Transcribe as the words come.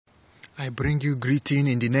I bring you greeting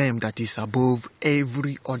in the name that is above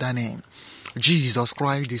every other name. Jesus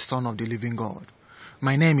Christ, the Son of the living God.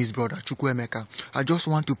 My name is Brother Chukwuemeka. I just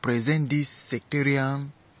want to present this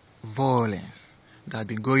sectarian violence that has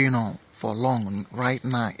been going on for long right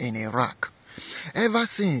now in Iraq. Ever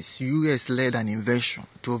since US led an invasion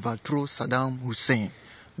to overthrow Saddam Hussein,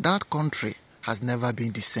 that country has never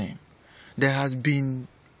been the same. There has been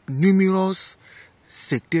numerous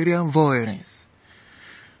sectarian violence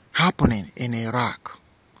happening in Iraq.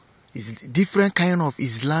 It's different kind of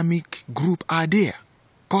Islamic group are there,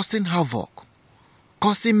 causing havoc,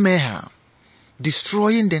 causing mayhem,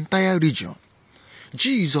 destroying the entire region.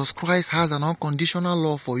 Jesus Christ has an unconditional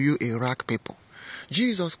love for you, Iraq people.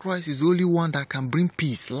 Jesus Christ is the only one that can bring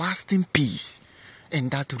peace, lasting peace in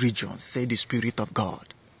that region, say the Spirit of God.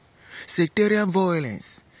 Sectarian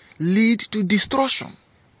violence lead to destruction.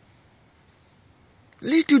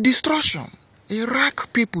 Lead to destruction.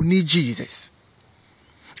 Iraq people need Jesus.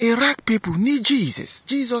 Iraq people need Jesus.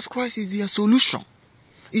 Jesus Christ is their solution.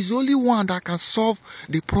 He's the only one that can solve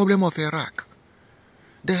the problem of Iraq.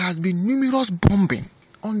 There has been numerous bombing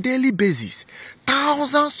on daily basis.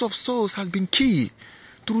 Thousands of souls have been killed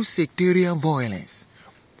through sectarian violence.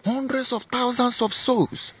 Hundreds of thousands of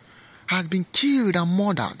souls have been killed and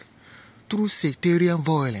murdered through sectarian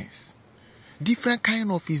violence. Different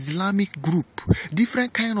kind of Islamic group,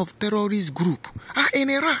 different kind of terrorist group are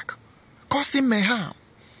in Iraq, causing mayhem,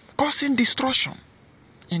 causing destruction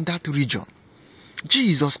in that region.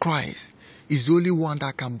 Jesus Christ is the only one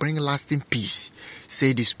that can bring lasting peace,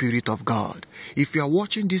 say the Spirit of God. If you are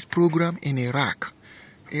watching this program in Iraq,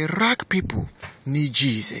 Iraq people need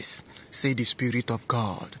Jesus, say the Spirit of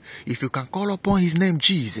God. If you can call upon His name,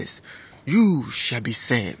 Jesus, you shall be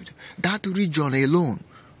saved. That region alone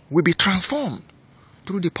will be transformed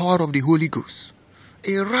through the power of the Holy Ghost.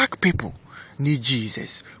 Iraq people need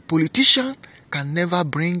Jesus. Politicians can never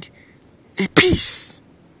bring a peace.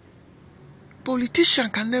 Politicians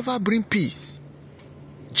can never bring peace.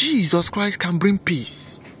 Jesus Christ can bring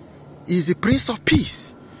peace. He is the Prince of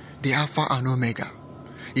Peace, the Alpha and Omega.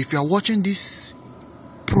 If you are watching this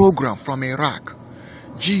program from Iraq,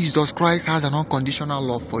 Jesus Christ has an unconditional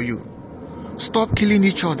love for you. Stop killing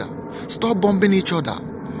each other. Stop bombing each other.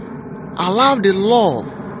 Allow the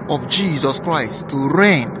love of Jesus Christ to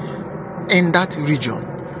reign in that region.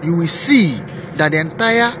 You will see that the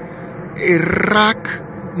entire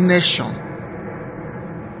Iraq nation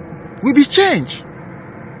will be changed.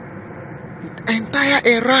 The entire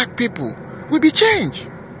Iraq people will be changed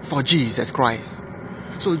for Jesus Christ.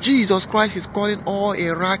 So Jesus Christ is calling all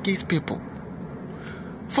Iraqi people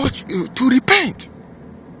to repent.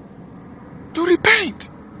 To repent.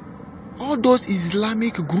 All those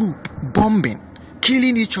Islamic group bombing,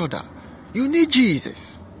 killing each other, you need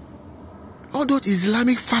Jesus. All those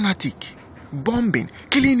Islamic fanatic bombing,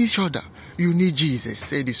 killing each other, you need Jesus,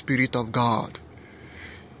 say the Spirit of God.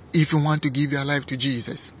 If you want to give your life to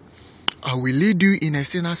Jesus, I will lead you in a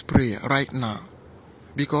sinner's prayer right now,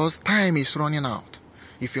 because time is running out.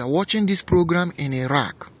 If you are watching this program in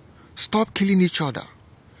Iraq, stop killing each other.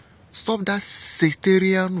 Stop that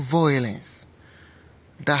sectarian violence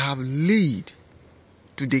that have led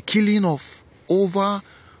to the killing of over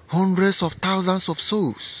hundreds of thousands of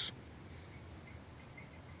souls.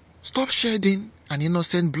 Stop shedding an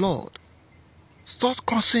innocent blood. Stop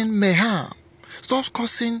causing mayhem. Stop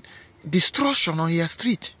causing destruction on your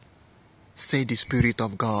street, say the Spirit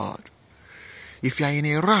of God. If you are in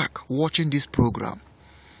Iraq watching this program,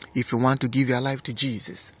 if you want to give your life to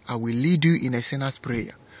Jesus, I will lead you in a sinner's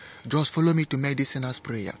prayer. Just follow me to make this sinner's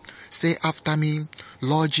prayer. Say after me,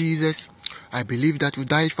 Lord Jesus, I believe that you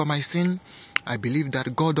died for my sin. I believe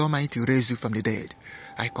that God Almighty raised you from the dead.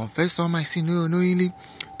 I confess all my sin unknowingly.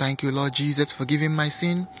 Thank you, Lord Jesus, for forgiving my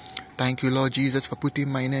sin. Thank you, Lord Jesus, for putting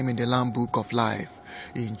my name in the Lamb Book of Life.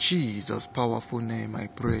 In Jesus' powerful name I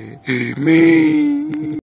pray. Amen.